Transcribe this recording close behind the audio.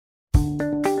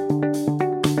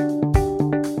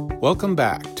Welcome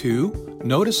back to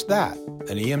Notice That,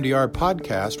 an EMDR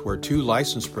podcast where two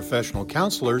licensed professional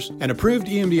counselors and approved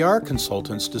EMDR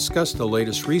consultants discuss the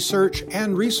latest research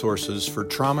and resources for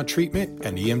trauma treatment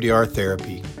and EMDR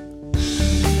therapy.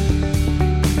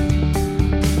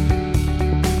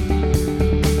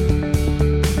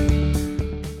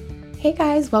 Hey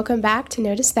guys, welcome back to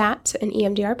Notice That, an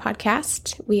EMDR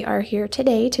podcast. We are here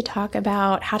today to talk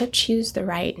about how to choose the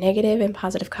right negative and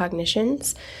positive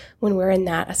cognitions when we're in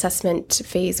that assessment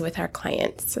phase with our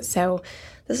clients. So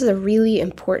this is a really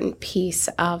important piece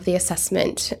of the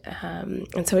assessment.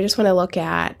 And so we just want to look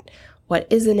at what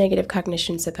is the negative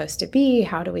cognition supposed to be?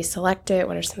 How do we select it?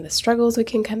 What are some of the struggles we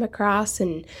can come across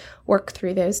and work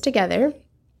through those together?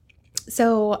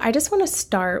 So I just want to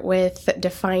start with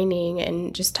defining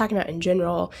and just talking about in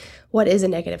general, what is a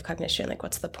negative cognition? Like,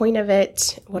 what's the point of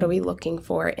it? What are we looking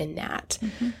for in that?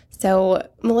 Mm-hmm. So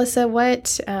Melissa,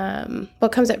 what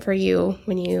comes up for you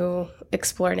when you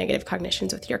explore negative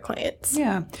cognitions with your clients?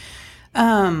 Yeah.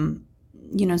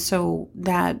 So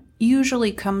that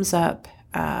usually comes up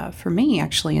for me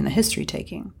actually in the history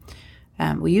taking.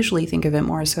 We usually think of it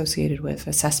more associated with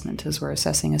assessment as we're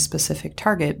assessing a specific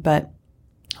target, but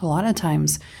a lot of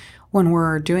times when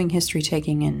we're doing history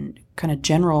taking and kind of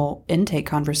general intake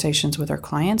conversations with our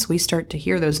clients, we start to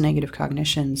hear those negative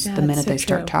cognitions the minute they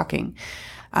start talking.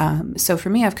 So for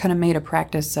me, I've kind of made a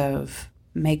practice of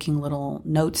making little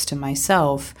notes to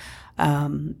myself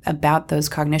about those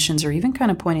cognitions, or even kind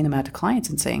of pointing them out to clients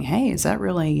and saying, hey, is that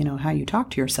really, how you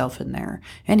talk to yourself in there?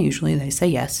 And usually they say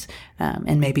yes,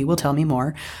 and maybe will tell me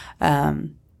more,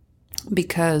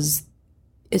 because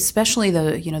especially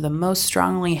the most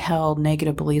strongly held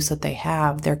negative beliefs that they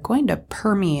have, they're going to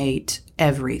permeate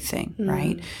everything,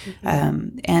 right?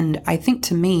 Mm-hmm. And I think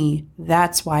to me,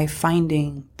 that's why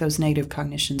finding those negative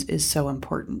cognitions is so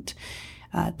important.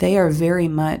 They are very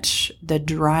much the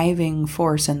driving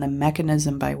force and the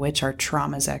mechanism by which our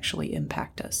traumas actually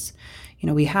impact us.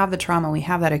 We have the trauma, we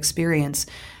have that experience,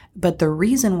 but the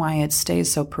reason why it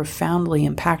stays so profoundly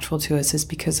impactful to us is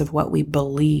because of what we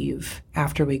believe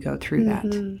after we go through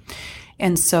that.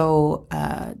 And so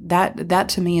that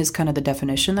to me is kind of the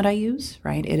definition that I use,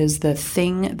 right? It is the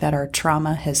thing that our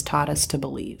trauma has taught us to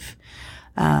believe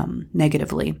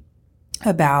negatively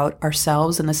about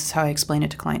ourselves. And this is how I explain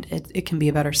it to clients. It can be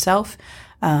about ourselves,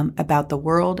 about the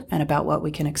world, and about what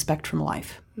we can expect from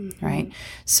life. Mm-hmm. Right.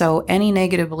 So any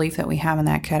negative belief that we have in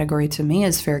that category to me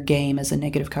is fair game as a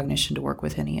negative cognition to work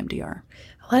with in EMDR.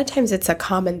 A lot of times it's a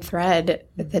common thread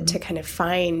that to kind of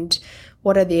find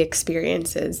what are the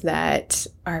experiences that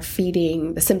are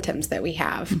feeding the symptoms that we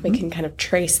have. Mm-hmm. We can kind of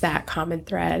trace that common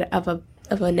thread of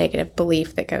a negative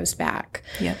belief that goes back.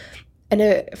 Yeah. And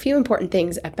a few important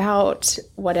things about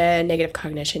what a negative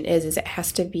cognition is it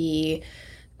has to be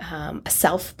a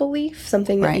self-belief,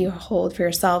 something that you hold for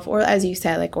yourself, or as you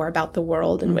said, or about the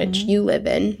world in which you live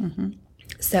in. Mm-hmm.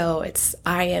 So it's,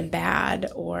 I am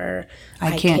bad, or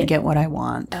I can't get what I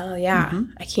want. Oh, yeah.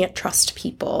 Mm-hmm. I can't trust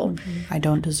people. Mm-hmm. I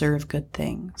don't deserve good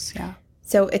things. Yeah.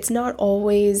 So it's not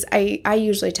always, I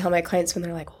usually tell my clients when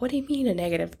they're like, what do you mean a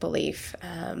negative belief?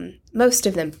 Most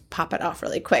of them pop it off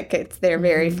really quick. They're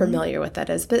very familiar with that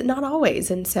but not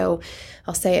always. And so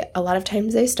I'll say a lot of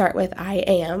times they start with I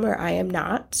am or I am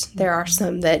not. There are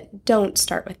some that don't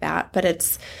start with that, but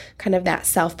it's kind of that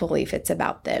self-belief. It's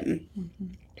about them. Mm-hmm.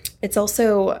 It's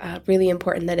also really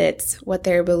important that it's what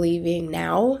they're believing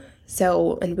now.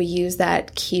 So, and we use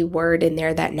that key word in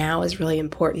there, that now is really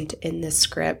important in this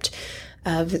script.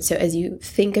 So as you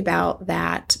think about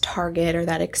that target or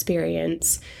that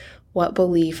experience, what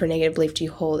belief or negative belief do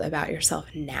you hold about yourself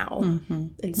now? Mm-hmm.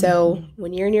 And so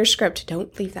when you're in your script,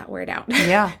 don't leave that word out.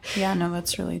 Yeah, no,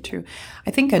 that's really true.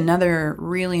 I think another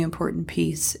really important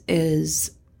piece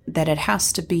is that it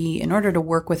has to be, in order to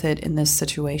work with it in this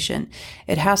situation,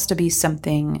 it has to be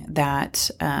something that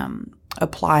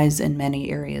applies in many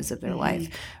areas of their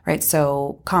life, right?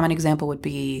 So common example would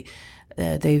be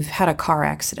they've had a car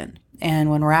accident.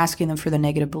 And when we're asking them for the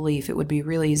negative belief, it would be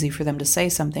really easy for them to say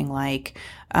something like,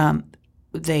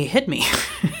 they hit me,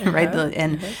 right?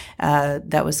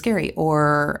 That was scary.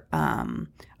 Or I'm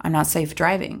not safe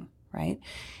driving, right?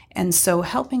 And so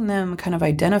helping them kind of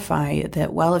identify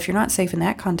that, well, if you're not safe in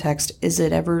that context, is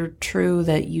it ever true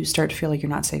that you start to feel like you're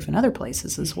not safe in other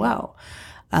places as well?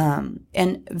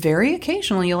 And very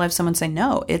occasionally you'll have someone say,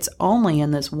 no, it's only in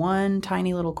this one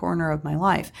tiny little corner of my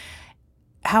life.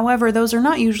 However, those are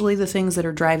not usually the things that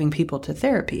are driving people to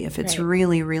therapy. If it's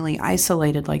really, really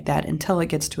isolated like that until it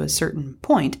gets to a certain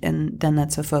point, and then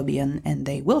that's a phobia and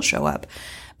they will show up.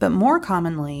 But more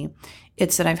commonly,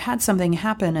 it's that I've had something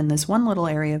happen in this one little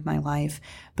area of my life,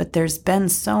 but there's been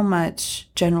so much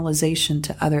generalization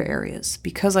to other areas.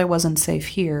 Because I wasn't safe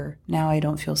here, now I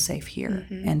don't feel safe here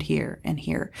and here and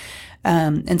here.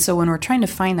 And so when we're trying to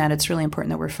find that, it's really important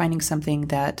that we're finding something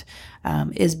that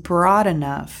is broad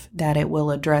enough that it will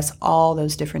address all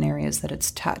those different areas that it's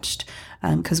touched.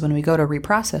 Because when we go to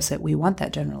reprocess it, we want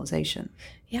that generalization.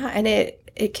 Yeah, and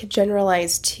it could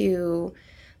generalize to,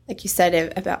 like you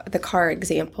said about the car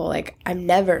example, like I'm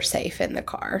never safe in the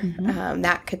car.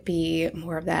 That could be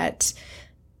more of that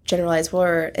generalized,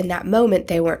 where in that moment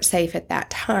they weren't safe at that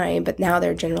time, but now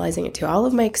they're generalizing it to all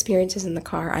of my experiences in the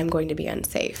car, I'm going to be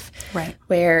unsafe. Right.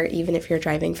 Where even if you're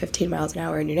driving 15 miles an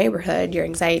hour in your neighborhood, your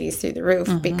anxiety is through the roof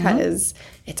because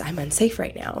I'm unsafe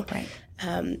right now. Right.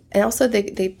 And also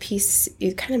the piece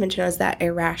you kind of mentioned was that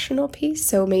irrational piece.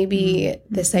 So maybe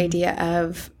this idea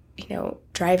of,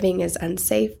 driving is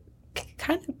unsafe can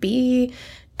kind of be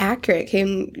accurate,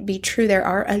 can be true. There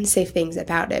are unsafe things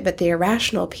about it, but the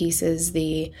irrational piece is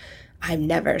I'm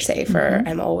never safe or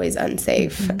I'm always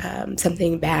unsafe.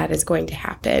 Something bad is going to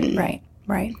happen.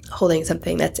 Right. Holding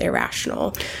something that's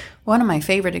irrational. One of my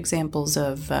favorite examples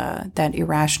of that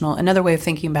irrational, another way of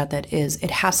thinking about that is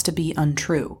it has to be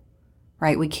untrue.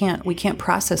 Right? We can't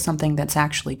process something that's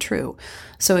actually true.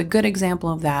 So a good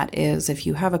example of that is if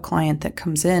you have a client that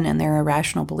comes in and their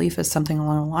irrational belief is something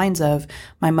along the lines of,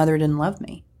 my mother didn't love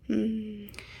me.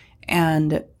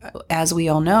 And as we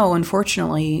all know,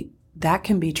 unfortunately, that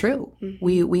can be true.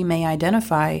 We may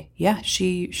identify,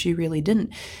 she really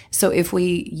didn't. So if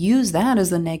we use that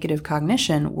as the negative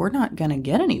cognition, we're not going to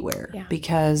get anywhere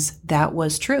because that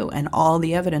was true and all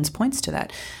the evidence points to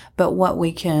that. But what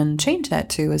we can change that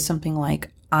to is something like,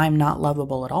 I'm not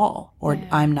lovable at all, or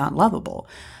I'm not lovable,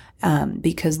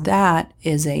 because that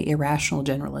is a irrational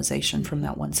generalization from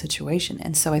that one situation.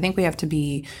 And so I think we have to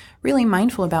be really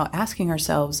mindful about asking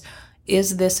ourselves,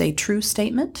 is this a true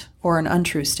statement or an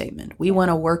untrue statement? We want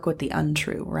to work with the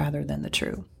untrue rather than the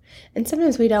true. And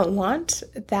sometimes we don't want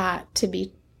that to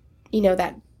be,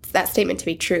 that statement to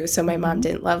be true. So my mom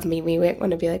didn't love me. We might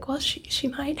want to be like, well, she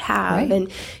might have. Right. And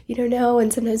you don't know.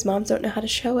 And sometimes moms don't know how to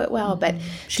show it well. But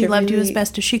she loved you as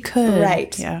best as she could.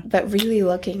 Right. Yeah. But really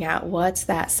looking at what's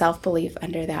that self-belief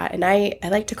under that. And I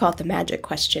like to call it the magic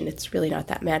question. It's really not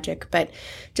that magic. But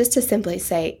just to simply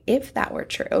say, if that were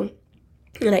true,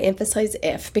 and I emphasize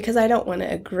if, because I don't want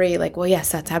to agree like, well,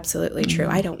 yes, that's absolutely true.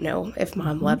 I don't know if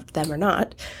mom loved them or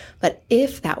not. But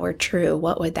if that were true,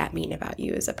 what would that mean about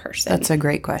you as a person? That's a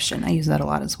great question. I use that a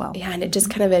lot as well. Yeah, and it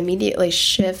just kind of immediately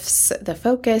shifts the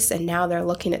focus, and now they're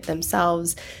looking at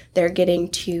themselves. They're getting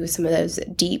to some of those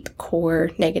deep core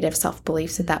negative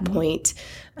self-beliefs at that point.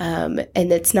 And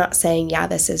it's not saying, yeah,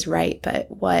 this is right,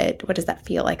 but what does that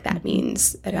feel like that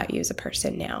means about you as a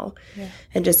person now? Yeah.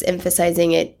 And just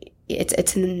emphasizing it.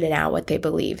 It's in the now what they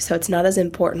believe. So it's not as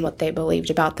important what they believed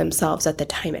about themselves at the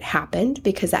time it happened,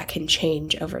 because that can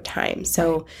change over time.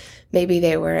 So maybe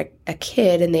they were a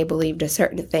kid and they believed a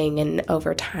certain thing, and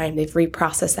over time they've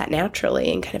reprocessed that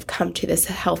naturally and kind of come to this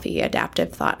healthy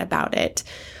adaptive thought about it.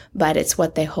 But it's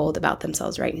what they hold about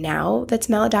themselves right now that's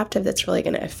maladaptive that's really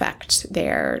going to affect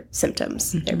their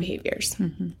symptoms, their behaviors.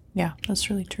 Yeah, that's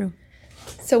really true.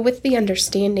 So with the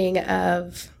understanding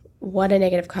of what a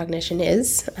negative cognition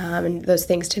is, and those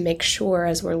things to make sure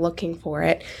as we're looking for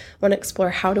it, I want to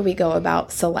explore how do we go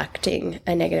about selecting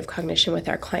a negative cognition with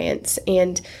our clients,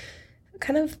 and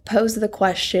kind of pose the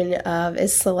question of,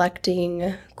 is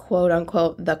selecting quote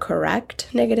unquote the correct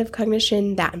negative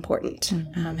cognition that important?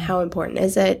 How important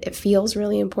is it? It feels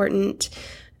really important.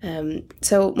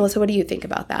 So Melissa, what do you think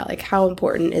about that? Like, how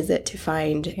important is it to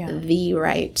find the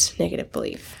right negative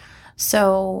belief?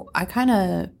 So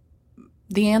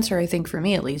the answer, I think, for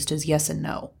me at least, is yes and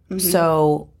no.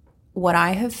 So what I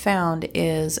have found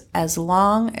is, as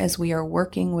long as we are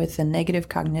working with a negative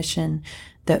cognition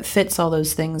that fits all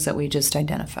those things that we just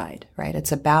identified, right?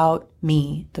 It's about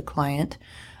me, the client.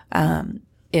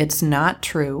 It's not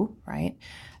true, right?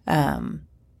 And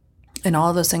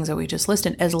all of those things that we just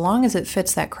listed, as long as it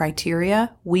fits that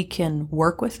criteria, we can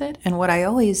work with it. And what I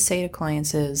always say to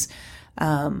clients is,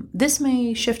 this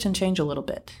may shift and change a little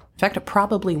bit. In fact, it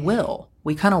probably will.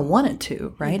 We kind of want it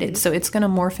to, right? So it's going to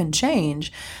morph and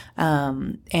change.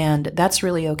 And that's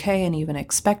really okay and even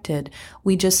expected.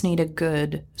 We just need a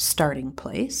good starting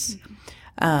place.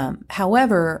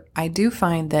 However, I do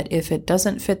find that if it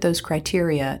doesn't fit those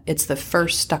criteria, it's the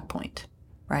first stuck point,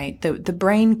 right? The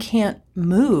brain can't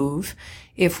move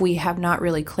if we have not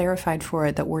really clarified for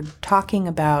it that we're talking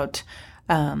about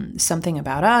something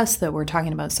about us, that we're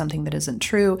talking about something that isn't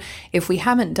true. If we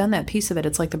haven't done that piece of it,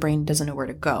 it's like the brain doesn't know where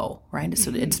to go, right?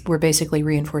 So we're basically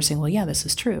reinforcing, well, yeah, this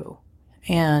is true.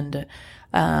 And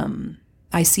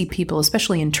I see people,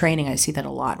 especially in training, I see that a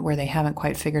lot, where they haven't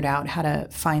quite figured out how to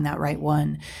find that right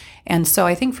one. And so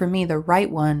I think for me, the right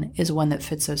one is one that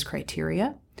fits those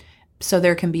criteria. So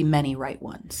there can be many right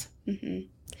ones. Mm-hmm.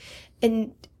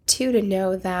 And two, to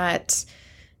know that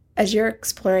as you're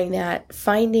exploring that,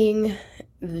 finding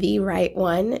the right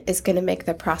one is going to make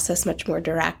the process much more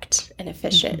direct and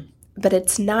efficient. Mm-hmm. But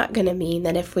it's not going to mean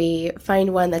that if we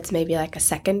find one that's maybe like a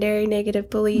secondary negative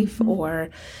belief mm-hmm. or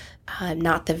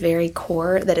not the very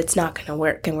core, that it's not going to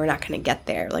work and we're not going to get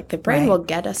there. Like the brain will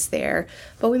get us there,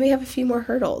 but we may have a few more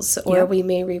hurdles, or we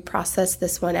may reprocess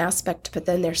this one aspect, but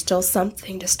then there's still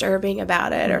something disturbing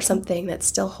about it, mm-hmm. or something that's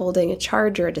still holding a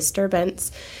charge or a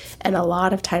disturbance. And a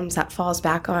lot of times that falls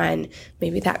back on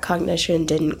maybe that cognition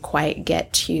didn't quite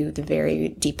get to the very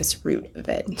deepest root of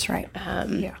it. That's right.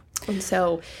 And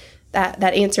so that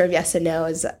answer of yes and no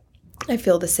is, I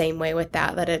feel the same way with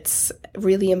that it's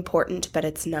really important, but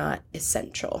it's not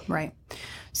essential. Right.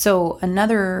 So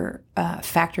another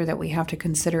factor that we have to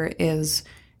consider is,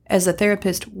 as a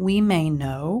therapist, we may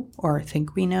know or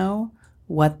think we know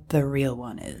what the real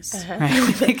one is. Uh-huh.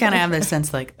 Right? We kind of have this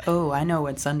sense like, oh, I know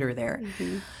what's under there.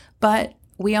 Mm-hmm. But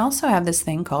we also have this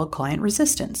thing called client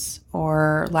resistance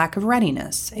or lack of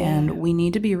readiness, and we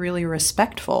need to be really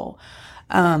respectful.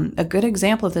 A good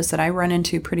example of this that I run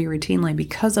into pretty routinely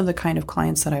because of the kind of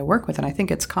clients that I work with, and I think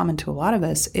it's common to a lot of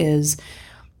us, is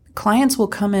clients will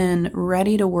come in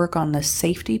ready to work on the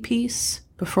safety piece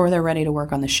before they're ready to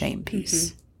work on the shame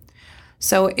piece. Mm-hmm.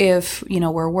 So if,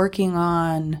 we're working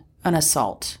on an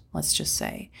assault, let's just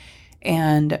say,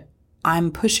 and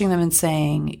I'm pushing them and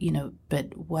saying,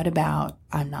 but what about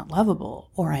I'm not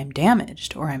lovable, or I'm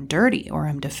damaged, or I'm dirty, or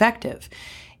I'm defective?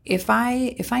 If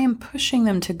I am pushing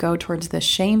them to go towards the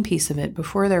shame piece of it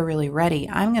before they're really ready,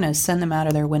 I'm going to send them out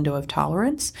of their window of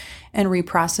tolerance, and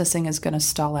reprocessing is going to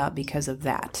stall out because of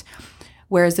that.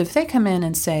 Whereas if they come in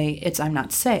and say, I'm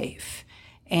not safe,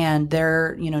 and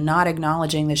they're, not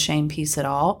acknowledging the shame piece at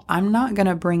all, I'm not going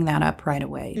to bring that up right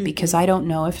away mm-hmm. because I don't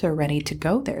know if they're ready to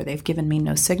go there. They've given me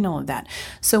no signal of that.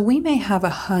 So we may have a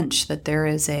hunch that there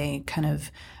is a kind of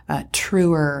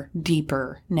truer,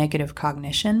 deeper negative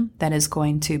cognition that is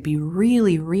going to be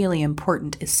really, really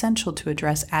important, essential to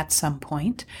address at some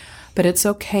point. But it's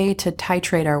okay to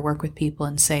titrate our work with people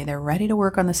and say they're ready to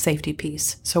work on the safety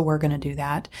piece, so we're going to do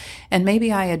that. And maybe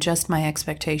I adjust my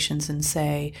expectations and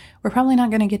say, we're probably not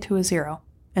going to get to a 0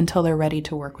 until they're ready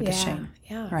to work with the shame,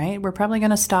 right? We're probably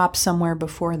going to stop somewhere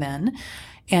before then.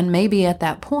 And maybe at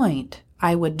that point,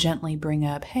 I would gently bring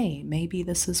up, hey, maybe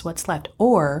this is what's left.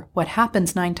 Or what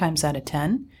happens 9 times out of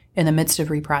 10, in the midst of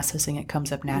reprocessing, it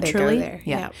comes up naturally. They go there.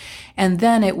 Yeah. And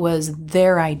then it was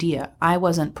their idea. I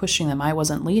wasn't pushing them. I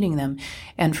wasn't leading them.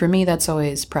 And for me, that's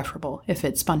always preferable if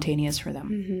it's spontaneous for them.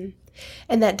 Mm-hmm.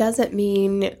 And that doesn't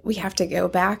mean we have to go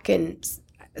back and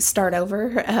start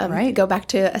over, go back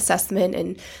to assessment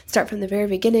and start from the very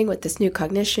beginning with this new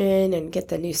cognition and get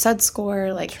the new SUD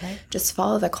score. Just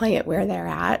follow the client where they're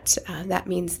at. That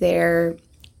means they're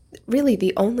really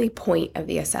the only point of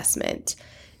the assessment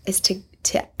is to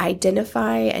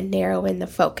identify and narrow in the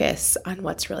focus on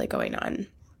what's really going on.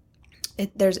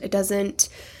 It's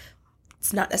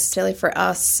not necessarily for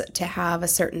us to have a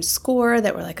certain score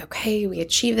that we're like, okay, we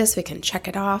achieve this, we can check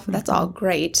it off. That's all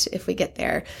great if we get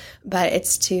there. But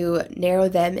it's to narrow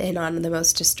them in on the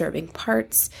most disturbing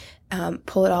parts,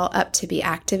 pull it all up to be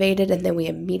activated, and then we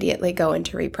immediately go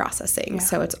into reprocessing. Yeah.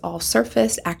 So it's all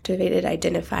surfaced, activated,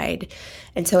 identified.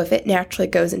 And so if it naturally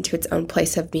goes into its own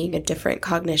place of being a different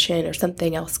cognition or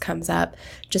something else comes up,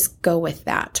 just go with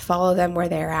that. Follow them where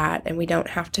they're at, and we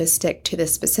don't have to stick to the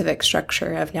specific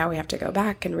structure of now we have to go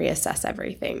back and reassess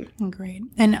everything. Great.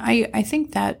 And I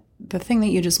think that the thing that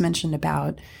you just mentioned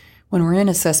about when we're in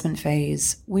assessment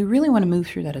phase, we really want to move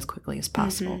through that as quickly as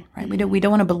possible, mm-hmm. right? We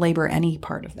don't want to belabor any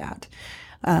part of that.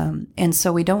 And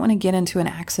so we don't want to get into an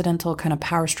accidental kind of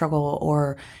power struggle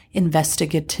or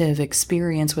investigative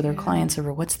experience with our clients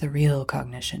over what's the real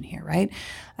cognition here, right?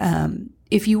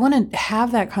 If you want to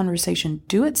have that conversation,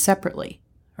 do it separately,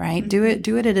 right? Mm-hmm.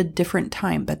 Do it at a different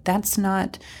time, but that's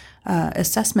not...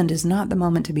 assessment is not the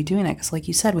moment to be doing that because, like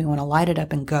you said, we want to light it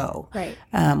up and go. Right.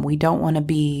 We don't want to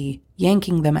be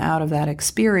yanking them out of that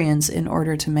experience in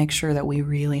order to make sure that we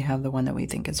really have the one that we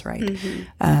think is right.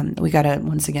 Mm-hmm. We got to,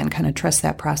 once again, kind of trust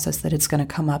that process that it's going to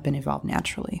come up and evolve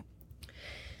naturally.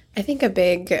 I think a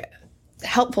big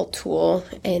helpful tool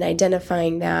in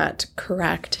identifying that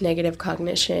correct negative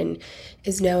cognition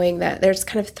is knowing that there's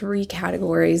kind of 3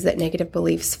 categories that negative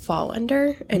beliefs fall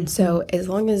under. And so as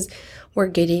long as we're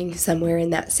getting somewhere in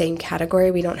that same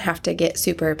category, we don't have to get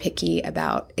super picky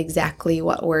about exactly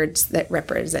what words that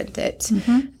represent it.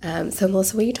 So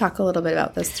Melissa, will you talk a little bit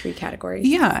about those 3 categories?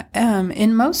 Yeah.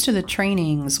 In most of the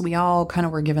trainings, we all kind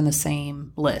of were given the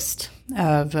same list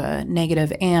of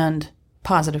negative and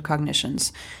positive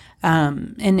cognitions.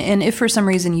 And if for some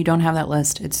reason you don't have that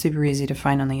list, it's super easy to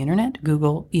find on the internet.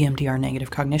 Google EMDR negative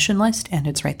cognition list, and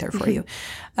it's right there for you.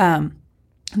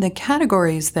 The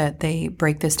categories that they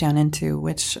break this down into,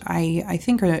 which I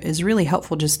think is really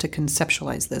helpful just to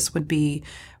conceptualize this, would be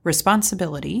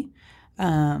responsibility.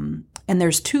 And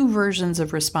there's 2 versions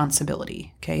of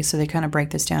responsibility. Okay, so they kind of break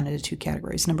this down into 2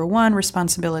 categories. Number 1,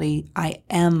 responsibility, I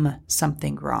am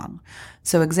something wrong.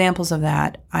 So examples of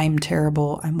that, I'm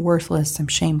terrible, I'm worthless, I'm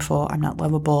shameful, I'm not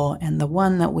lovable. And the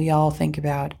one that we all think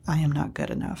about, I am not good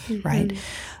enough, right?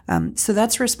 So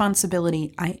that's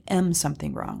responsibility, I am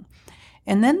something wrong.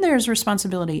 And then there's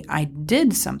responsibility, I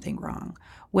did something wrong,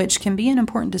 which can be an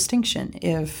important distinction.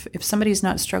 If somebody's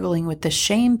not struggling with the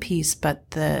shame piece, but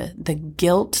the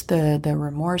guilt, the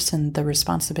remorse, and the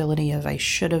responsibility of I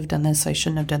should have done this, I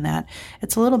shouldn't have done that,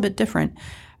 it's a little bit different.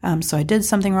 So I did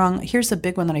something wrong. Here's a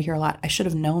big one that I hear a lot. I should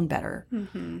have known better.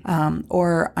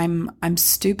 Or I'm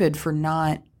stupid for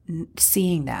not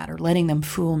seeing that or letting them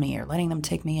fool me or letting them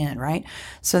take me in, right?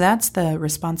 So that's the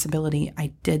responsibility,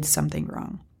 I did something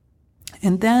wrong.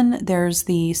 And then there's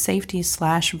the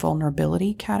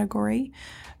safety/vulnerability category.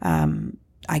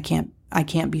 I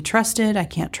can't be trusted. I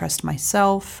can't trust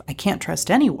myself. I can't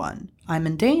trust anyone. I'm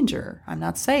in danger. I'm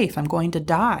not safe. I'm going to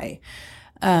die.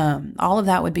 All of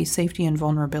that would be safety and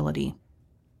vulnerability.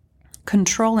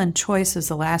 Control and choice is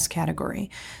the last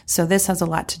category. So this has a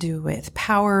lot to do with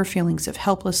power, feelings of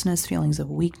helplessness, feelings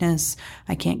of weakness.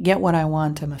 I can't get what I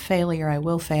want. I'm a failure. I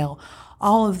will fail.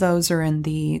 All of those are in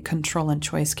the control and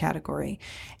choice category.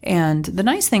 And the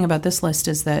nice thing about this list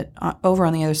is that over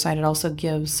on the other side, it also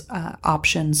gives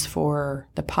options for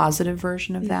the positive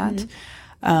version of that.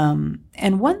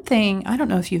 And one thing, I don't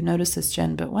know if you've noticed this,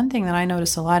 Jen, but one thing that I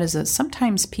notice a lot is that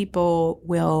sometimes people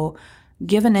will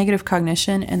give a negative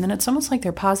cognition, and then it's almost like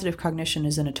their positive cognition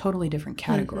is in a totally different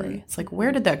category. It's like,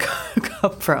 where did that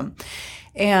come from?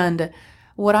 And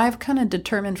what I've kind of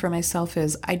determined for myself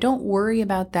is I don't worry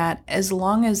about that as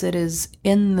long as it is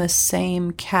in the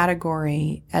same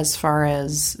category as far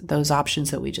as those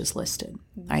options that we just listed,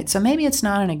 right? So maybe it's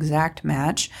not an exact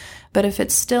match, but if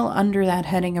it's still under that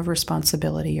heading of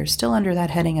responsibility or still under that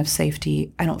heading of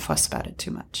safety, I don't fuss about it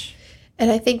too much.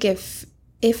 And I think if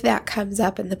that comes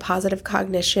up in the positive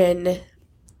cognition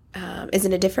is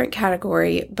in a different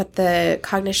category, but the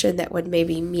cognition that would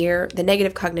maybe mirror, the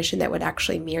negative cognition that would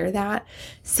actually mirror that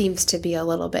seems to be a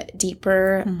little bit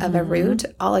deeper of a root,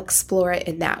 I'll explore it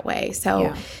in that way.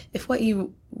 So if what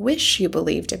you wish you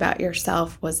believed about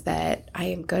yourself was that I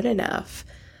am good enough,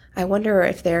 I wonder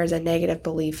if there's a negative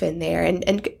belief in there,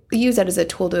 and use that as a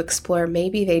tool to explore.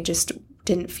 Maybe they just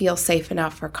didn't feel safe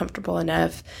enough or comfortable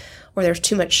enough, or there's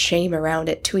too much shame around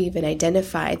it to even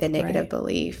identify the negative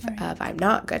belief of I'm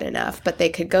not good enough, but they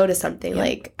could go to something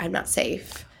like I'm not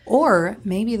safe. Or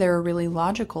maybe they're a really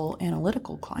logical,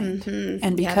 analytical client.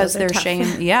 And because their shame,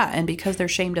 and because their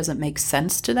shame doesn't make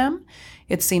sense to them,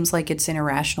 it seems like it's an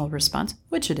irrational response,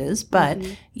 which it is. But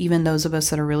even those of us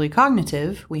that are really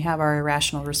cognitive, we have our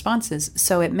irrational responses.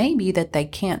 So it may be that they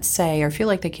can't say or feel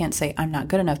like they can't say, I'm not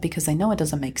good enough, because they know it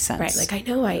doesn't make sense. Right. Like,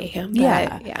 I know I am.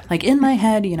 But Like in my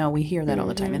head, we hear that all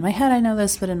the time. In my head, I know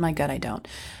this, but in my gut, I don't.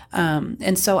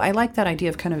 And so I like that idea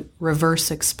of kind of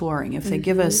reverse exploring. If they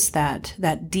give us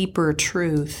that deeper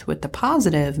truth with the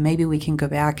positive, maybe we can go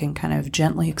back and kind of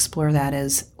gently explore that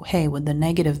as, hey, would the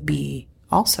negative be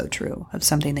also true of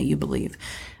something that you believe?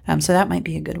 So that might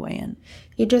be a good way in.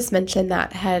 You just mentioned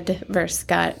that head versus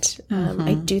gut.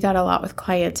 I do that a lot with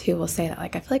clients who will say that,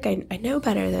 like, I feel like I know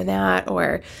better than that,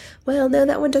 or, well, no,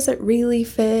 that one doesn't really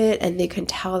fit. And they can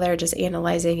tell they're just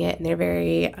analyzing it, and they're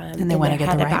very and they want to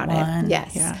get the right one.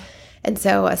 Yes. Yeah. And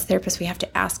so as therapists, we have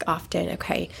to ask often,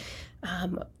 okay,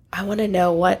 I want to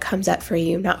know what comes up for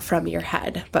you, not from your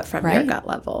head, but from your gut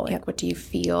level. Like, what do you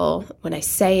feel when I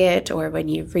say it, or when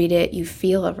you read it, you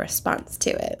feel a response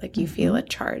to it, like you feel a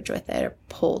charge with it or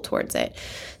pull towards it.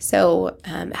 So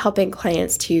helping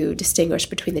clients to distinguish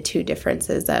between the two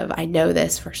differences of I know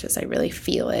this versus I really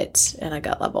feel it at a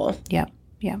gut level. Yeah,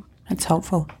 that's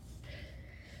helpful.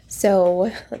 So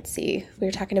let's see. We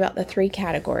were talking about the 3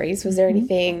 categories. Was there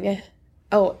anything?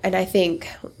 Oh, and I think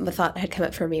the thought that had come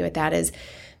up for me with that is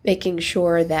making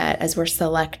sure that as we're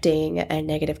selecting a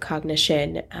negative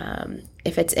cognition,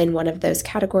 if it's in one of those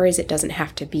categories, it doesn't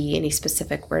have to be any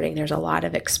specific wording. There's a lot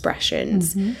of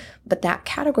expressions, but that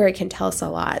category can tell us a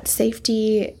lot.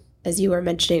 Safety, as you were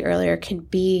mentioning earlier, can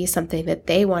be something that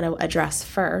they want to address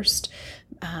first.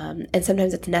 And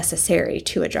sometimes it's necessary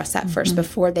to address that first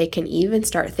before they can even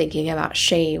start thinking about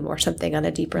shame or something on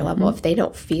a deeper level. If they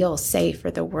don't feel safe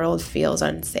or the world feels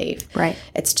unsafe, right,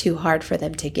 it's too hard for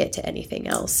them to get to anything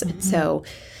else. And so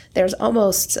there's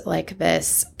almost like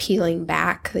this peeling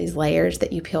back, these layers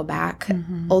that you peel back.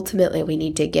 Ultimately, we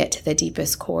need to get to the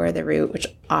deepest core, the root, which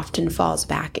often falls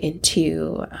back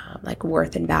into like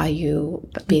worth and value,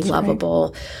 being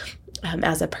lovable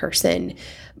as a person.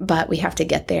 But we have to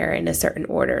get there in a certain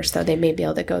order. So they may be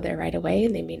able to go there right away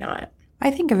and they may not.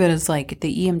 I think of it as like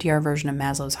the EMDR version of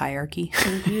Maslow's hierarchy.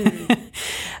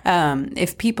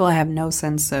 If people have no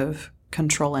sense of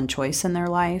control and choice in their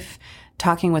life,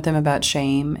 talking with them about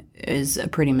shame is a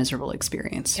pretty miserable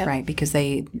experience, right? Because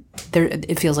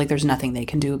it feels like there's nothing they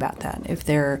can do about that. If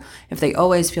they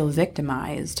always feel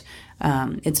victimized,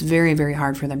 it's very, very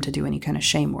hard for them to do any kind of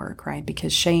shame work, right?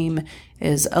 Because shame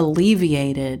is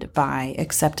alleviated by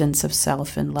acceptance of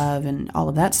self and love and all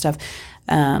of that stuff.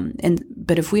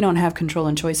 But if we don't have control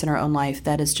and choice in our own life,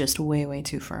 that is just way, way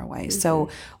too far away. So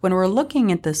when we're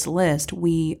looking at this list,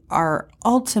 our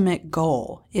ultimate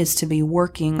goal is to be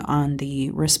working on the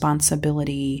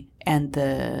responsibility and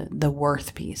the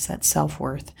worth piece, that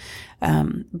self-worth.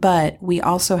 But we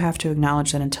also have to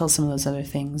acknowledge that until some of those other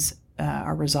things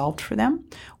are resolved for them,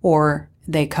 or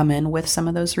they come in with some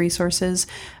of those resources,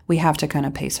 we have to kind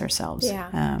of pace ourselves.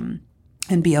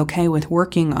 And be okay with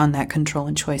working on that control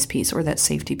and choice piece or that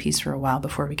safety piece for a while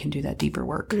before we can do that deeper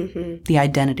work, the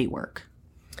identity work.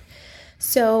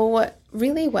 So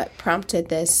really what prompted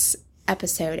this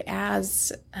episode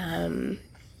as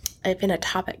been a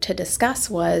topic to discuss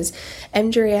was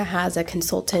EMDRIA has a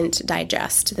consultant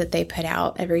digest that they put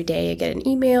out every day. You get an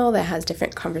email that has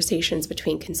different conversations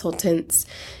between consultants.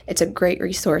 It's a great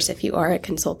resource if you are a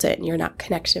consultant and you're not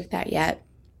connected with that yet.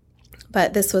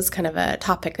 But this was kind of a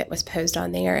topic that was posed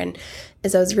on there. And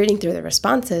as I was reading through the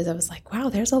responses, I was like, wow,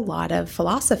 there's a lot of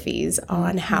philosophies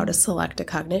on how to select a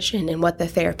cognition and what the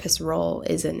therapist's role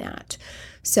is in that.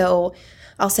 So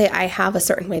I'll say I have a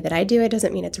certain way that I do it.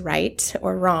 Doesn't mean it's right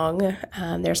or wrong.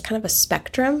 There's kind of a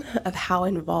spectrum of how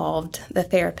involved the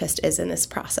therapist is in this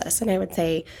process. And I would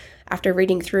say after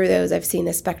reading through those, I've seen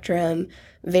the spectrum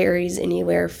varies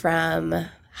anywhere from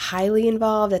highly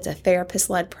involved. It's a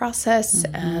therapist-led process.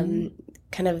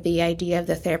 Kind of the idea of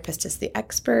the therapist is the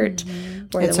expert.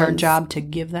 It's our job to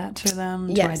give that to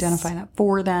them, to identify that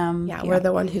for them. We're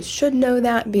the one who should know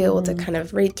that, be able to kind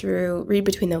of read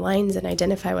between the lines and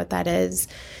identify what that is,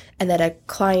 and that a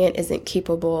client isn't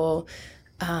capable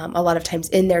a lot of times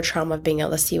in their trauma of being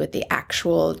able to see what the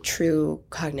actual true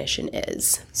cognition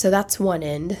is. So that's one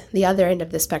end. The other end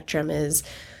of the spectrum is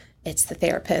it's the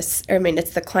therapist,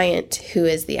 it's the client who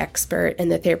is the expert,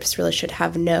 and the therapist really should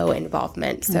have no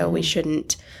involvement. So we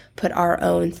shouldn't put our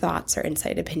own thoughts or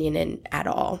inside opinion in at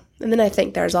all. And then I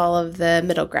think there's all of the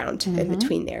middle ground in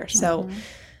between there. So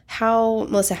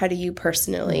Melissa, how do you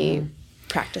personally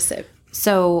practice it?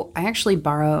 So I actually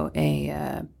borrow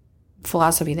a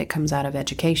philosophy that comes out of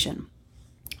education.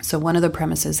 So one of the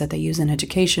premises that they use in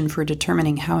education for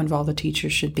determining how involved a teacher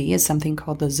should be is something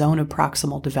called the zone of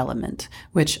proximal development,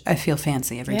 which I feel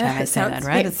fancy every time I say that,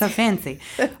 right? Fancy. It's so fancy.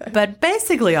 But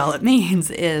basically all it means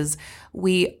is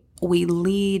we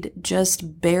lead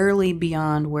just barely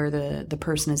beyond where the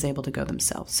person is able to go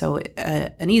themselves. So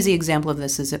an easy example of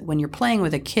this is that when you're playing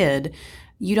with a kid,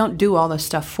 you don't do all the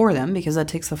stuff for them because that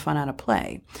takes the fun out of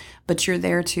play. But you're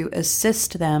there to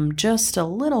assist them just a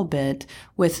little bit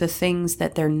with the things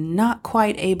that they're not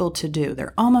quite able to do.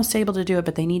 They're almost able to do it,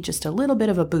 but they need just a little bit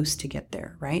of a boost to get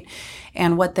there, right?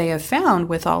 And what they have found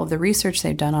with all of the research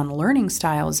they've done on learning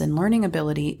styles and learning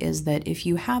ability is that if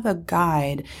you have a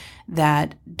guide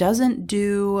that doesn't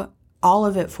do all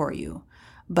of it for you,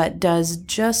 but does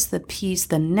just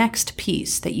the next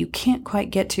piece that you can't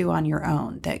quite get to on your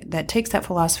own, that takes that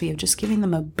philosophy of just giving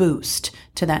them a boost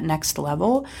to that next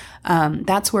level,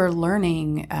 that's where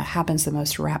learning happens the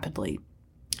most rapidly.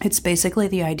 It's basically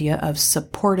the idea of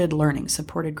supported learning,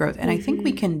 supported growth. And I think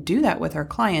we can do that with our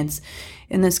clients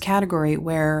in this category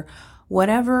where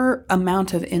whatever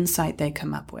amount of insight they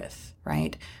come up with,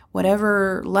 right?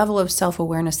 Whatever level of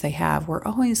self-awareness they have, we're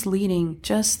always leading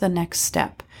just the next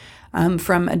step.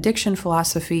 From addiction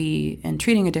philosophy and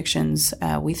treating addictions,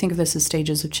 we think of this as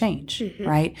stages of change,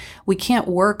 right? We can't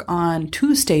work on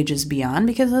 2 stages beyond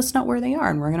because that's not where they are,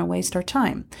 and we're going to waste our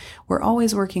time. We're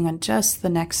always working on just the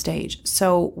next stage.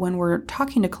 So when we're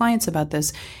talking to clients about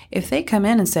this, if they come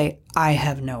in and say, I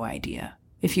have no idea.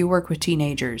 If you work with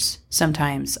teenagers,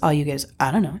 sometimes all you get is,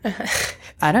 I don't know.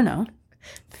 I don't know.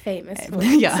 Famous.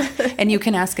 Yeah. And you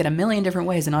can ask it a million different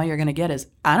ways, and all you're going to get is,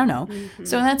 I don't know.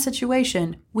 So in that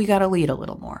situation, we got to lead a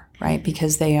little more, right?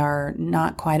 Because they are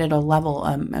not quite at a level,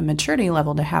 a maturity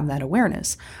level to have that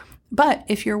awareness. But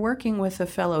if you're working with a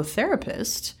fellow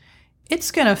therapist, it's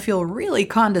going to feel really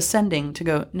condescending to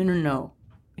go, no.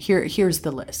 Here's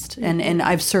the list. And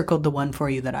I've circled the one for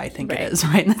you that I think it is,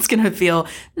 right? And that's going to feel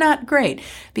not great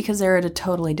because they're at a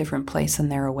totally different place in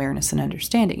their awareness and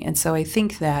understanding. And so I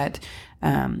think that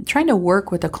trying to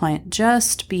work with a client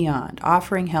just beyond,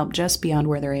 offering help just beyond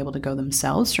where they're able to go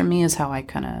themselves, for me is how I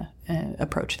kind of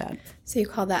approach that. So you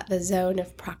call that the zone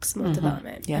of proximal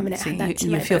development. Yeah. I'm going to add that to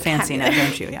you my feel fancy now,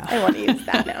 don't you? Yeah. I want to use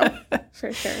that now,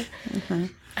 for sure.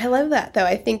 I love that, though.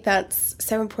 I think that's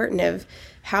so important of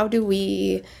how do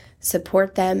we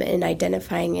support them in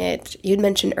identifying it. You'd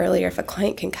mentioned earlier, if a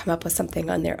client can come up with something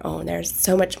on their own, there's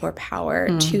so much more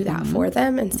power to that for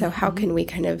them. And so how can we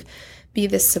kind of be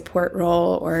this support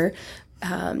role or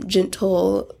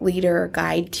gentle leader or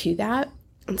guide to that?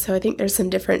 And so I think there's some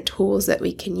different tools that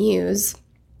we can use,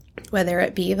 whether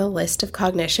it be the list of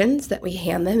cognitions that we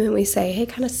hand them and we say, hey,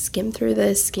 kind of skim through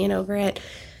this, scan over it,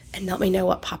 and let me know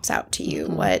what pops out to you.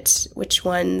 Which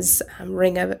ones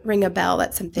ring a bell.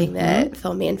 That's something that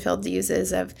Phil Manfield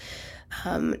uses of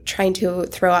trying to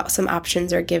throw out some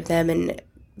options or give them, and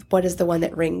what is the one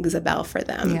that rings a bell for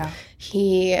them. Yeah.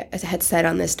 He had said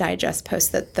on this digest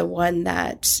post that the one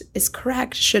that is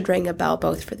correct should ring a bell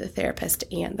both for the therapist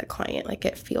and the client. Like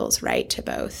it feels right to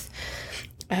both.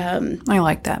 I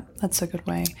like that. That's a good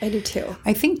way. I do too.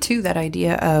 I think too that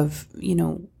idea of,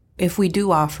 if we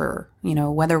do offer,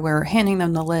 whether we're handing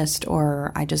them the list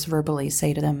or I just verbally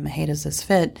say to them, hey, does this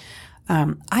fit?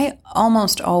 I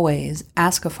almost always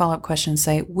ask a follow-up question and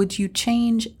say, would you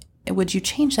change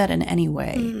that in any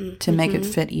way to make it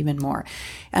fit even more?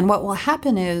 And what will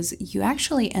happen is you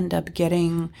actually end up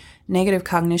getting negative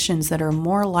cognitions that are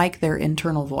more like their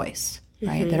internal voice,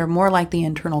 right? That are more like the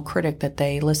internal critic that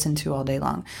they listen to all day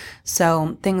long.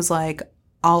 So things like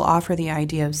I'll offer the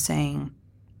idea of saying,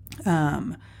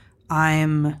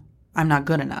 I'm not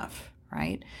good enough,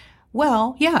 right?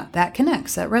 Well, yeah, that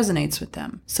connects. That resonates with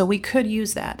them. So we could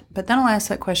use that. But then I'll ask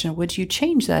that question, would you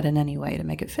change that in any way to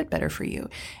make it fit better for you?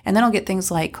 And then I'll get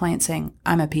things like clients saying,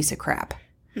 I'm a piece of crap,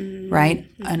 right?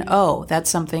 And that's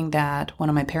something that one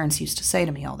of my parents used to say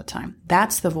to me all the time.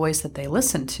 That's the voice that they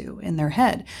listen to in their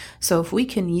head. So if we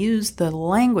can use the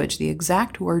language, the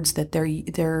exact words that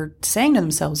they're saying to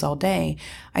themselves all day,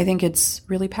 I think it's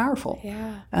really powerful.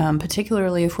 Yeah.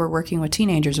 Particularly if we're working with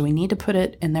teenagers, we need to put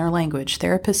it in their language.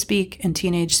 Therapists speak and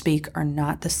teenage speak are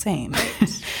not the same.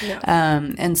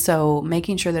 And so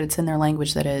making sure that it's in their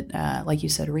language, that it, like you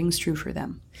said, rings true for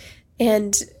them.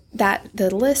 And that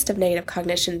the list of negative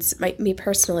cognitions, me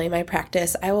personally, my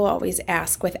practice, I will always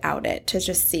ask without it to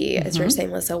just see, as you're saying,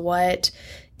 Melissa, what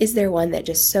is there one that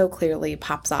just so clearly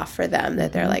pops off for them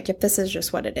that they're like, yep, this is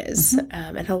just what it is.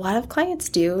 And a lot of clients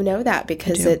do know that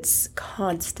because it's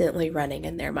constantly running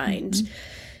in their mind.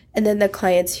 And then the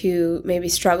clients who maybe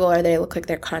struggle or they look like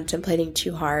they're contemplating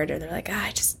too hard or they're like,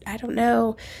 I don't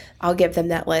know. I'll give them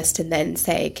that list and then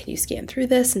say, can you scan through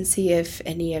this and see if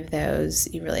any of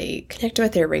those you really connect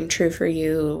with or ring true for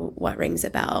you? What rings a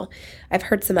bell? I've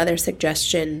heard some other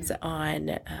suggestions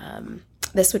on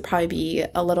this would probably be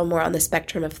a little more on the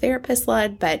spectrum of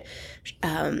therapist-led, but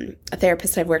a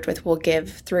therapist I've worked with will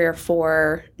give 3 or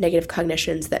 4 negative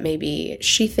cognitions that maybe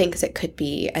she thinks it could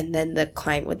be, and then the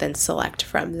client would then select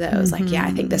from those. Like, yeah,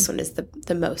 I think this one is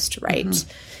the most right.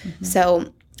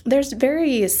 So there's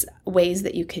various ways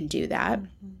that you can do that.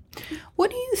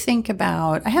 What do you think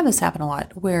about, I have this happen a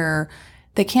lot, where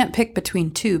they can't pick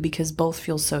between 2 because both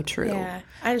feel so true. Yeah,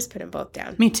 I just put them both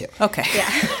down. Me too. Okay.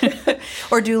 Yeah.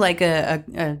 Or do like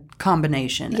a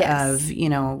combination of,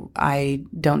 I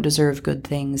don't deserve good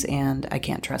things and I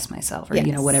can't trust myself, or,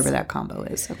 whatever that combo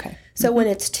is. Okay. So when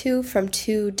it's 2 from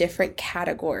 2 different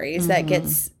categories, that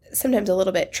gets sometimes a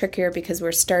little bit trickier because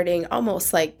we're starting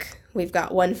almost like we've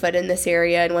got one foot in this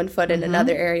area and one foot in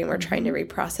another area, and we're trying to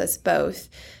reprocess both.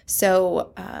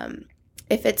 So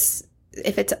if it's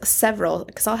several,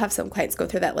 because I'll have some clients go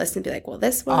through that list and be like, well,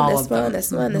 this one, this one,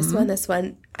 this one, this one, this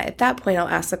one. At that point, I'll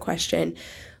ask the question,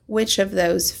 which of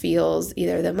those feels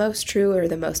either the most true or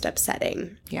the most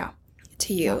upsetting to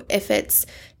to you. If it's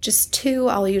just 2,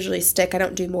 I'll usually stick. I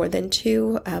don't do more than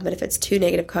 2. But if it's 2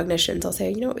 negative cognitions, I'll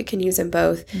say, you know what, we can use them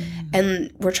both.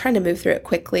 And we're trying to move through it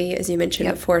quickly, as you mentioned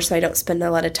before, so I don't spend a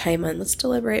lot of time on let's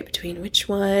deliberate between which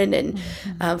one and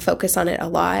focus on it a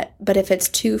lot. But if it's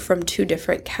 2 from 2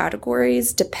 different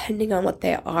categories, depending on what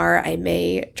they are, I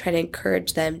may try to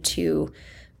encourage them to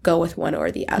go with one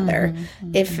or the other.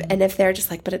 If they're just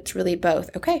like, but it's really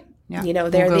both, okay. Yeah.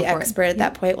 They're the expert at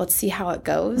that point. Let's see how it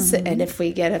goes. And if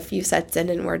we get a few sets in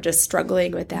and we're just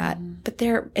struggling with that, but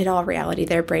in all reality,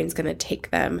 their brain's going to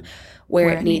take them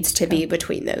where it needs to be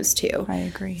between those 2. I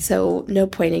agree. So no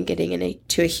point in getting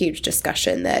into a huge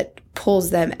discussion that pulls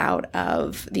them out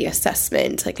of the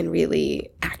assessment, and really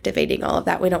activating all of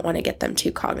that. We don't want to get them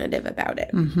too cognitive about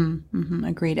it.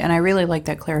 Agreed. And I really like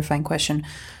that clarifying question.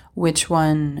 Which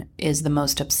one is the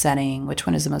most upsetting? Which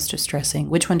one is the most distressing?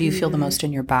 Which one do you feel the most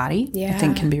in your body? Yeah. I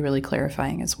think can be really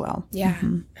clarifying as well. Yeah,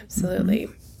 absolutely.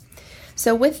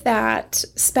 So with that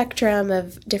spectrum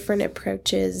of different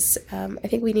approaches, I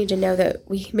think we need to know that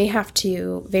we may have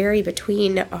to vary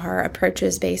between our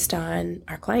approaches based on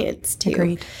our clients too.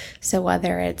 Agreed. So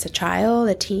whether it's a child,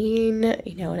 a teen,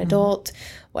 an adult,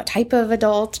 what type of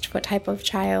adult, what type of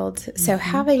child. So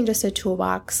having just a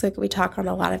toolbox, like we talk on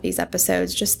a lot of these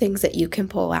episodes, just things that you can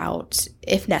pull out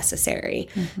if necessary.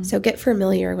 So get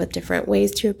familiar with different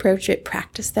ways to approach it,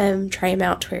 practice them, try them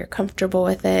out to where you're comfortable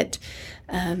with it.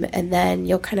 And then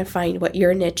you'll kind of find what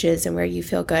your niche is and where you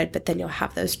feel good, but then you'll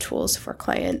have those tools for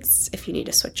clients if you need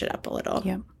to switch it up a little.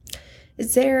 Yeah.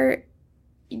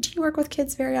 Do you work with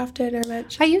kids very often or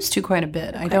much? I used to quite a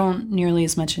bit. Okay. I don't nearly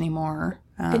as much anymore.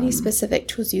 Any specific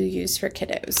tools you use for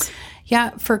kiddos?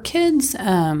 Yeah, for kids,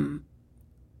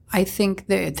 I think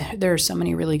there are so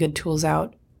many really good tools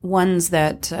out. Ones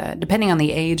that, depending on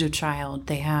the age of child,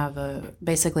 they have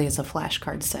basically it's a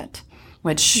flashcard set,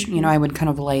 which, I would kind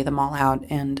of lay them all out.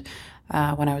 And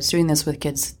when I was doing this with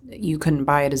kids, you couldn't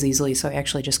buy it as easily, so I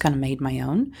actually just kind of made my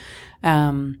own.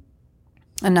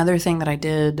 Another thing that I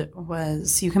did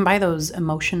was you can buy those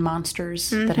emotion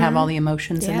monsters that have all the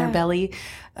emotions in their belly.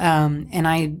 And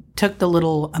I took the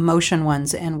little emotion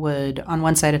ones and on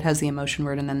one side it has the emotion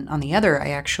word, and then on the other I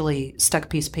actually stuck a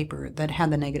piece of paper that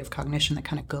had the negative cognition that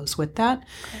kind of goes with that.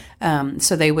 Okay.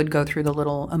 So they would go through the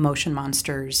little emotion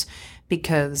monsters,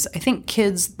 because I think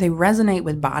kids, they resonate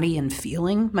with body and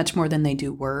feeling much more than they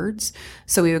do words.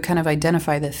 So we would kind of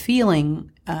identify the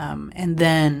feeling and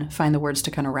then find the words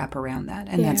to kind of wrap around that.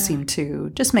 And that seemed to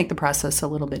just make the process a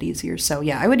little bit easier. So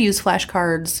yeah, I would use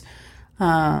flashcards,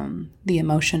 the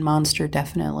emotion monster,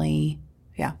 definitely.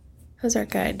 Yeah. Those are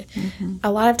good.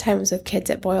 A lot of times with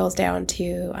kids, it boils down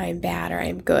to I'm bad or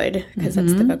I'm good, because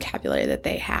that's the vocabulary that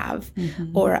they have,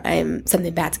 or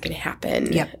something bad's going to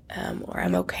happen, or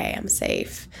I'm okay, I'm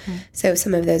safe. So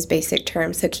some of those basic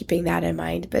terms, so keeping that in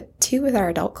mind. But too, with our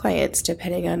adult clients,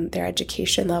 depending on their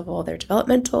education level, their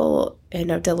developmental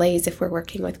delays, if we're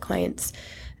working with clients,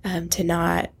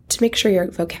 to make sure your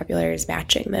vocabulary is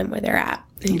matching them where they're at.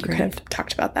 And you kind of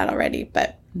talked about that already,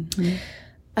 but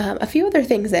a few other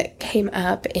things that came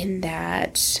up in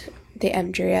that the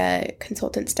EMDRIA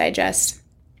Consultants Digest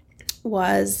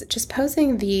was just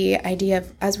posing the idea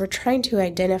of, as we're trying to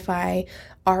identify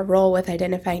our role with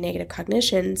identifying negative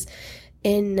cognitions,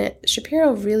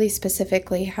 Shapiro really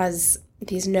specifically has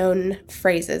these known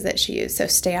phrases that she used. So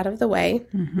stay out of the way,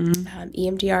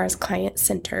 EMDR is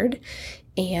client-centered,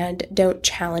 and don't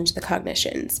challenge the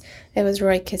cognitions. It was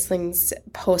Roy Kisling's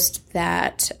post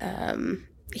that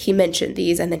he mentioned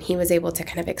these, and then he was able to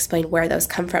kind of explain where those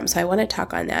come from. So I want to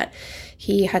talk on that.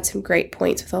 He had some great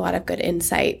points with a lot of good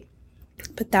insight.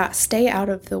 But that stay out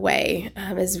of the way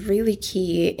is really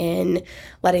key in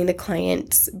letting the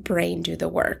client's brain do the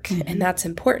work. And that's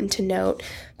important to note.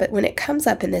 But when it comes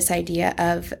up in this idea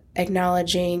of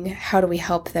acknowledging how do we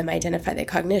help them identify the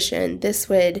cognition, this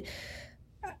would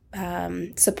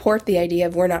support the idea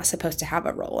of we're not supposed to have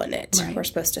a role in it. Right. We're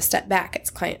supposed to step back. It's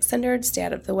client-centered, stay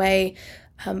out of the way.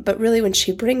 But really, when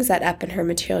she brings that up in her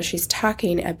material, she's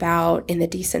talking about in the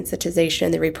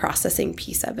desensitization, the reprocessing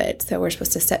piece of it. So we're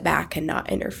supposed to step back and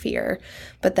not interfere,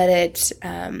 but that it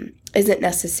isn't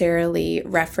necessarily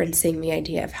referencing the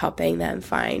idea of helping them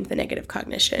find the negative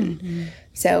cognition.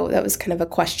 So that was kind of a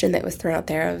question that was thrown out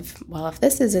there of, well, if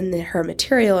this is in her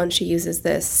material and she uses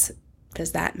this,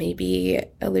 does that maybe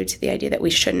allude to the idea that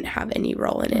we shouldn't have any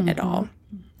role in it at all?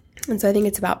 And so I think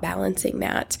it's about balancing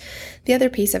that. The other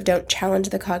piece of don't challenge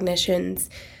the cognitions,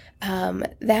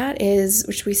 that is,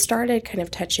 which we started kind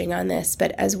of touching on this,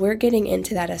 but as we're getting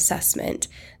into that assessment,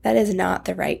 that is not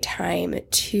the right time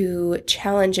to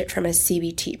challenge it from a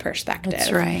CBT perspective.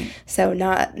 That's right. So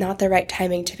not the right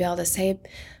timing to be able to say,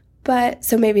 But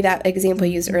so maybe that example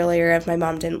you used earlier of my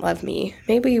mom didn't love me,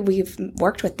 maybe we've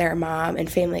worked with their mom in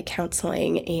family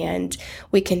counseling and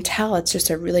we can tell it's just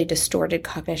a really distorted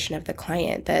cognition of the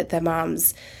client, that the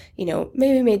mom's,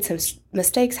 maybe made some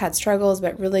mistakes, had struggles,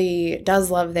 but really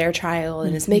does love their child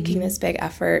and is making this big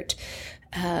effort.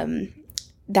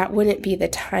 That wouldn't be the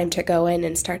time to go in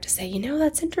and start to say,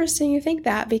 that's interesting you think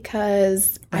that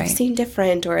because I've seen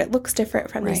different or it looks different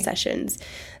from these sessions.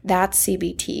 That's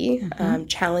CBT,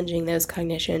 challenging those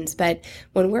cognitions. But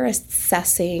when we're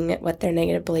assessing what their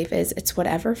negative belief is, it's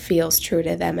whatever feels true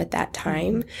to them at that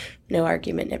time. No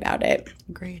argument about it.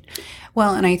 Agreed.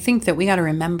 Well, and I think that we got to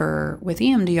remember with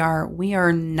EMDR, we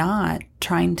are not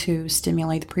trying to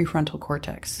stimulate the prefrontal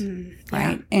cortex,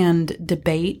 right? And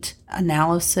debate,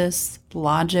 analysis,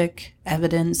 logic,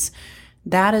 evidence,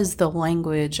 that is the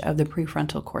language of the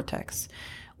prefrontal cortex.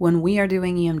 When we are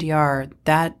doing EMDR,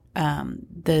 that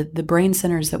the brain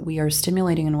centers that we are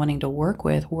stimulating and wanting to work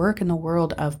with work in the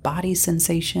world of body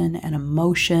sensation and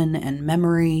emotion and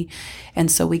memory. And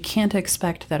so we can't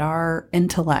expect that our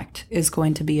intellect is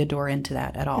going to be a door into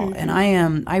that at all. And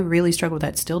I really struggle with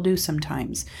that, still do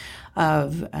sometimes.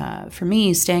 For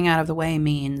me, staying out of the way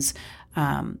means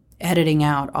editing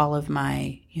out all of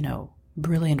my,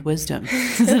 brilliant wisdom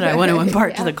that I want to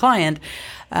impart to the client,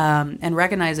 and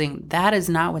recognizing that is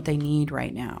not what they need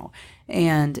right now.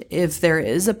 And if there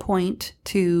is a point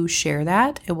to share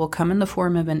that, it will come in the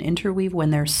form of an interweave when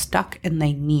they're stuck and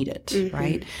they need it,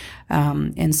 right?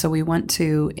 And so we want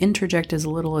to interject as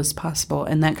little as possible.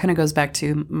 And that kind of goes back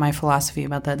to my philosophy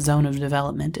about that zone of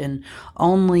development and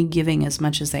only giving as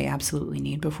much as they absolutely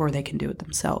need before they can do it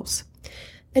themselves.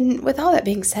 And with all that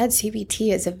being said,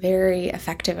 CBT is a very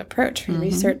effective approach, and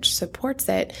research supports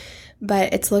it,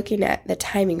 but it's looking at the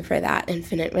timing for that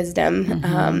infinite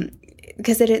wisdom.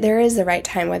 Because there is the right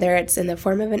time, whether it's in the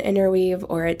form of an interweave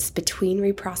or it's between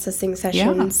reprocessing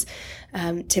sessions,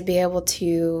 to be able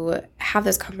to have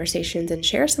those conversations and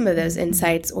share some of those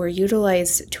insights or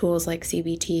utilize tools like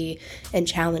CBT and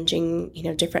challenging,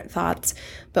 different thoughts.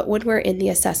 But when we're in the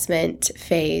assessment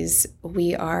phase,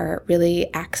 we are really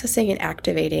accessing and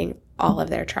activating all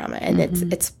of their trauma, and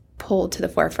it's pulled to the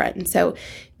forefront. And so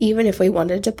even if we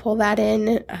wanted to pull that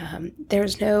in,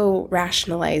 there's no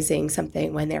rationalizing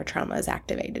something when their trauma is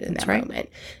activated in that moment.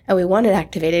 And we want it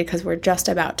activated because we're just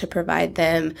about to provide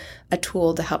them a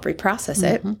tool to help reprocess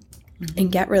it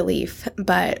and get relief,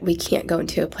 but we can't go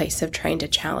into a place of trying to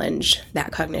challenge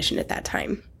that cognition at that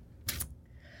time.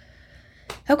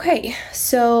 Okay,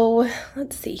 so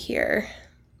let's see here.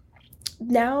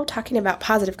 Now talking about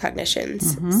positive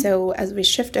cognitions. So as we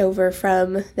shift over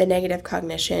from the negative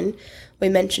cognition, we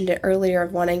mentioned it earlier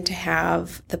of wanting to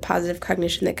have the positive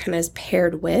cognition that kind of is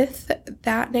paired with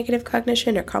that negative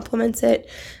cognition or complements it,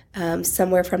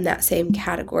 somewhere from that same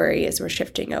category as we're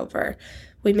shifting over.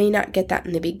 We may not get that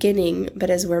in the beginning,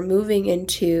 but as we're moving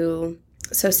into,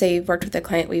 so say you've worked with a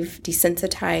client, we've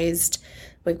desensitized,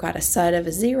 we've got a SUD of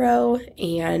a 0,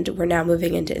 and we're now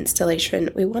moving into installation.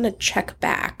 We want to check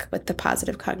back with the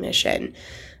positive cognition.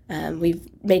 We've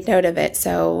made note of it.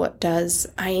 So does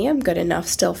I am good enough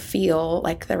still feel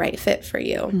like the right fit for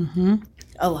you?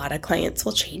 A lot of clients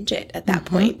will change it at that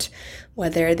point,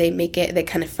 whether they make it, they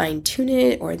kind of fine tune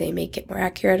it, or they make it more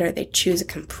accurate, or they choose a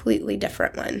completely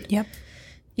different one.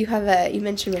 You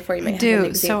mentioned before you might have an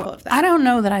example of that. I don't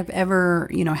know that I've ever,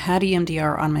 had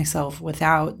EMDR on myself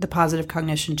without the positive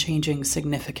cognition changing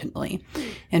significantly.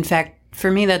 In fact, for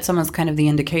me, that's almost kind of the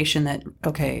indication that,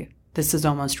 okay, this is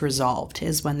almost resolved,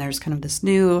 is when there's kind of this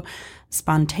new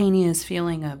spontaneous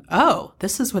feeling of, oh,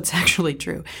 this is what's actually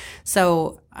true.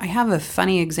 So I have a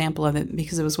funny example of it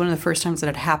because it was one of the first times that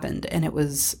it happened, and it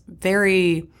was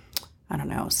very,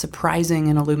 surprising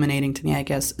and illuminating to me, I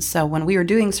guess. So when we were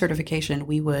doing certification,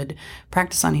 we would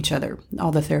practice on each other,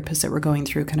 all the therapists that were going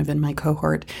through kind of in my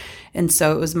cohort. And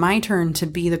so it was my turn to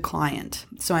be the client.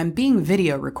 So I'm being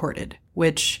video recorded,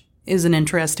 which is an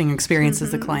interesting experience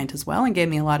as the client as well, and gave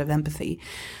me a lot of empathy.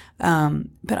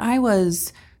 But I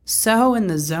was so in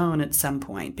the zone at some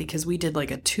point because we did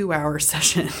like a 2-hour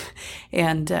session,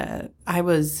 and I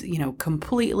was,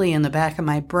 completely in the back of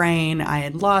my brain. I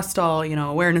had lost all,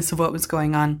 awareness of what was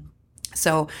going on.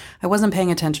 So I wasn't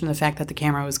paying attention to the fact that the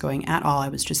camera was going at all. I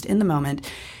was just in the moment.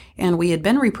 And we had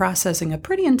been reprocessing a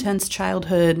pretty intense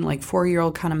childhood, like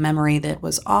 4-year-old kind of memory that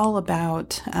was all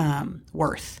about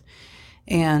worth.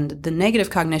 And the negative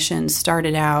cognition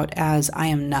started out as I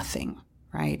am nothing,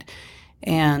 right?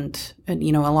 And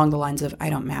along the lines of I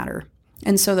don't matter.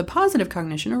 And so the positive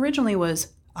cognition originally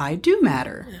was I do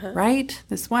matter, right?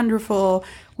 This wonderful,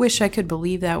 wish I could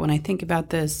believe that when I think about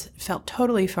this, felt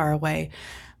totally far away.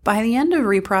 By the end of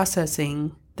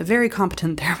reprocessing, the very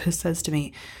competent therapist says to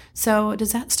me, so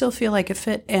does that still feel like a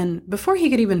fit? And before he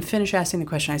could even finish asking the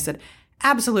question, I said,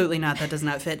 absolutely not. That does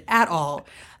not fit at all.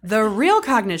 The real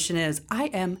cognition is I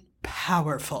am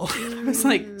powerful. I was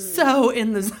like so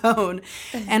in the zone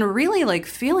and really like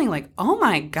feeling like, oh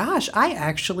my gosh, I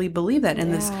actually believe that.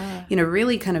 And this,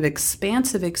 really kind of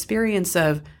expansive experience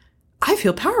of, I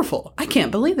feel powerful. I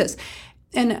can't believe this.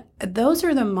 And those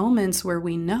are the moments where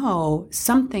we know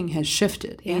something has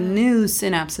shifted. A new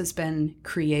synapse has been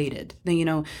created.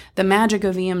 The magic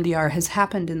of EMDR has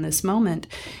happened in this moment.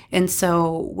 And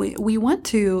so we want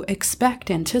to expect,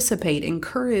 anticipate,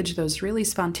 encourage those really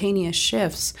spontaneous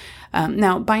shifts.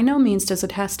 Now, by no means does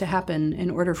it have to happen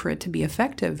in order for it to be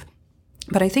effective.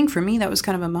 But I think for me, that was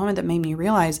kind of a moment that made me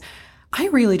realize I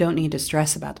really don't need to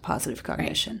stress about the positive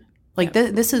cognition. Right. Like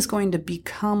this is going to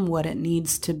become what it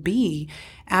needs to be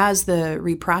as the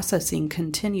reprocessing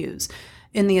continues.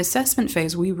 In the assessment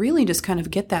phase, we really just kind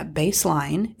of get that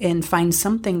baseline and find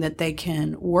something that they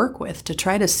can work with to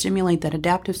try to stimulate that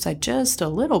adaptive side just a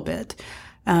little bit.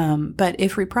 But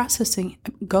if reprocessing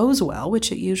goes well,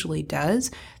 which it usually does,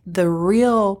 the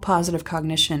real positive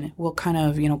cognition will kind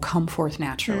of, come forth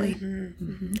naturally. Mm-hmm.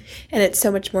 Mm-hmm. And it's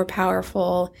so much more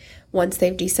powerful once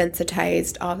they've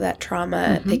desensitized all of that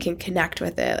trauma, they can connect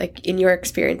with it. Like in your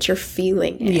experience, you're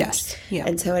feeling it. Yes. Yeah.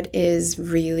 And so it is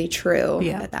really true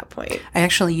at that point. I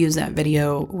actually use that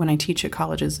video when I teach at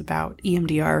colleges about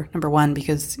EMDR, number one,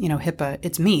 because, HIPAA,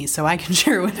 it's me, so I can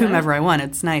share it with whomever I want.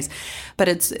 It's nice. But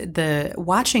it's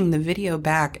watching the video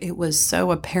back, it was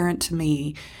so apparent to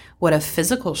me what a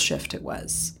physical shift it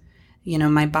was.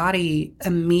 My body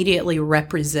immediately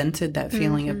represented that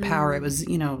feeling of power. It was,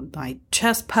 my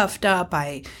chest puffed up.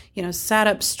 I, sat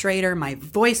up straighter. My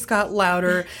voice got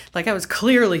louder. Like I was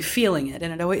clearly feeling it.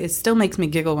 And it still makes me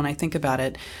giggle when I think about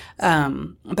it.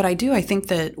 But I think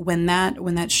that when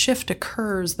that shift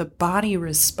occurs, the body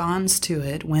responds to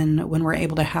it when we're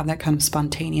able to have that kind of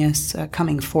spontaneous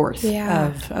coming forth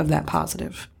of that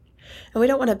positive. And we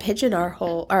don't want to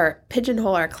pigeonhole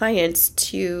our clients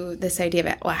to this idea of,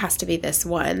 it has to be this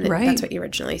one. Right. That's what you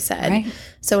originally said. Right.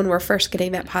 So when we're first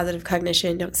getting that positive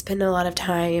cognition, don't spend a lot of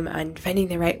time on finding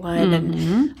the right one.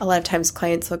 And a lot of times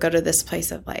clients will go to this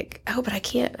place of like, oh, but I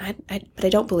can't, but I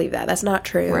don't believe that. That's not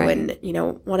true. Right.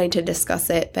 And, wanting to discuss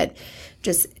it, but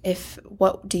just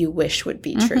what do you wish would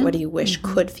be true? What do you wish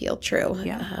could feel true?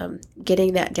 Yeah.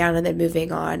 Getting that down and then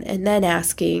moving on and then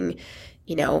asking,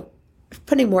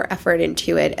 putting more effort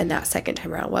into it, and that second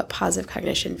time around, what positive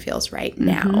cognition feels right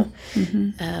now,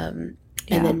 and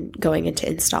then going into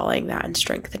installing that and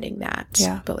strengthening that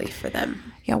belief for them.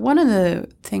 Yeah, one of the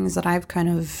things that I've kind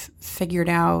of figured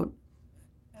out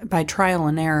by trial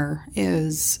and error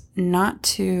is not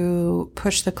to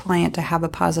push the client to have a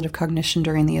positive cognition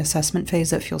during the assessment phase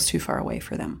that feels too far away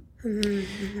for them.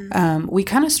 We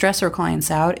kind of stress our clients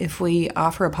out if we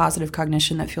offer a positive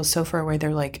cognition that feels so far away.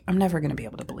 They're like, I'm never going to be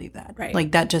able to believe that. Right.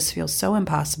 Like that just feels so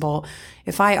impossible.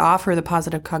 If I offer the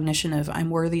positive cognition of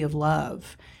I'm worthy of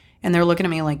love, and they're looking at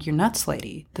me like, you're nuts,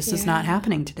 lady. This is not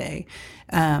happening today.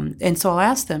 And so I'll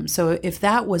ask them, so if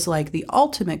that was like the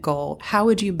ultimate goal, how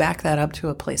would you back that up to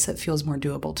a place that feels more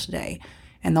doable today?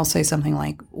 And they'll say something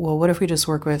like, well, what if we just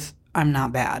work with I'm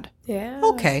not bad? Yeah.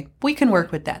 Okay, we can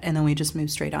work with that. And then we just move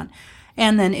straight on.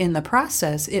 And then in the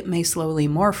process, it may slowly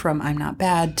morph from I'm not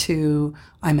bad to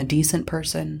I'm a decent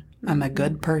person, I'm a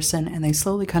good person. And they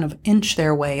slowly kind of inch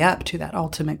their way up to that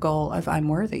ultimate goal of I'm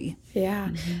worthy.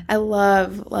 Yeah. I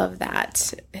love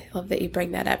that. I love that you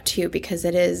bring that up too, because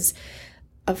it is,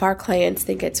 if our clients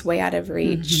think it's way out of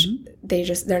reach,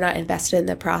 they're not invested in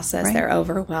the process. Right. They're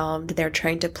overwhelmed. They're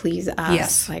trying to please us.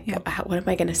 Yes. Like, what am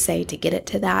I going to say to get it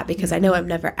to that? Because I know I'm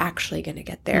never actually going to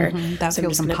get there. That so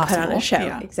feels I'm just going to put on a show.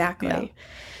 Yeah. Exactly. Yeah.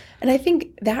 And I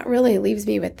think that really leaves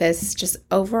me with this just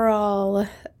overall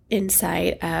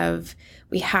insight of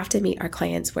we have to meet our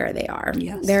clients where they are.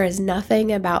 Yes. There is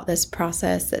nothing about this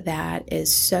process that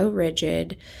is so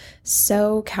rigid,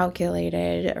 so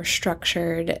calculated or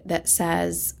structured that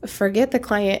says, forget the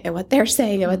client and what they're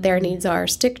saying and what their needs are,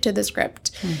 stick to the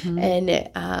script. And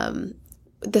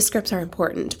the scripts are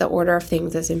important. The order of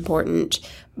things is important.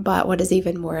 But what is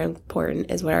even more important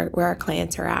is where our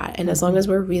clients are at. And as long as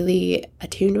we're really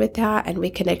attuned with that and we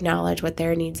can acknowledge what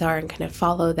their needs are and kind of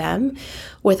follow them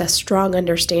with a strong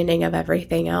understanding of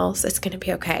everything else, it's going to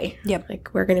be okay. Yep.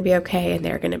 Like we're going to be okay and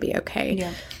they're going to be okay.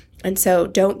 Yep. And so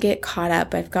don't get caught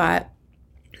up. I've got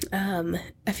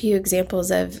a few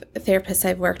examples of therapists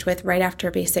I've worked with right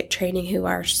after basic training who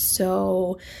are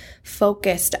so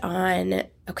focused on,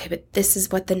 okay, but this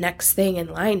is what the next thing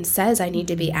in line says I need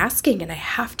to be asking, and I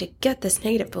have to get this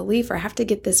negative belief, or I have to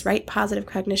get this right positive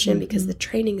cognition because the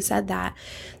training said that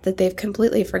they've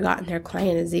completely forgotten their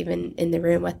client is even in the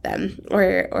room with them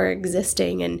or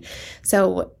existing. And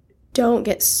so don't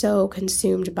get so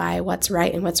consumed by what's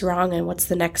right and what's wrong and what's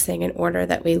the next thing in order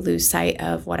that we lose sight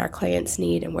of what our clients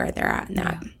need and where they're at in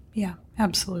that. Yeah,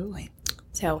 absolutely.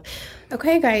 So,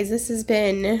 okay, guys, this has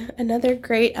been another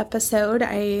great episode.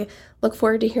 I look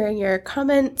forward to hearing your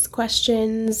comments,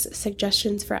 questions,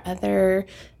 suggestions for other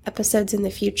episodes in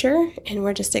the future. And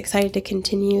we're just excited to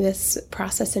continue this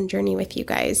process and journey with you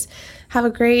guys. Have a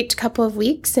great couple of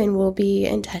weeks, and we'll be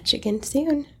in touch again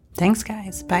soon. Thanks,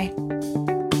 guys. Bye.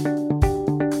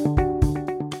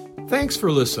 Thanks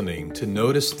for listening to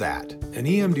Notice That, an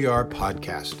EMDR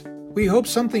podcast. We hope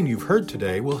something you've heard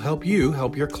today will help you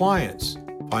help your clients.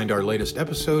 Find our latest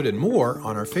episode and more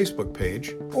on our Facebook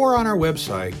page or on our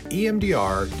website,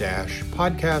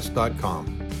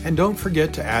 emdr-podcast.com. And don't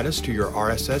forget to add us to your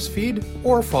RSS feed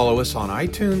or follow us on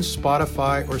iTunes,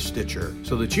 Spotify, or Stitcher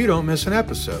so that you don't miss an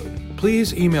episode.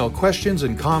 Please email questions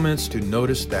and comments to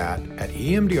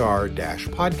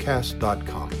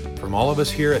noticethat@emdr-podcast.com. From all of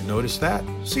us here at Notice That,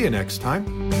 see you next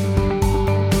time.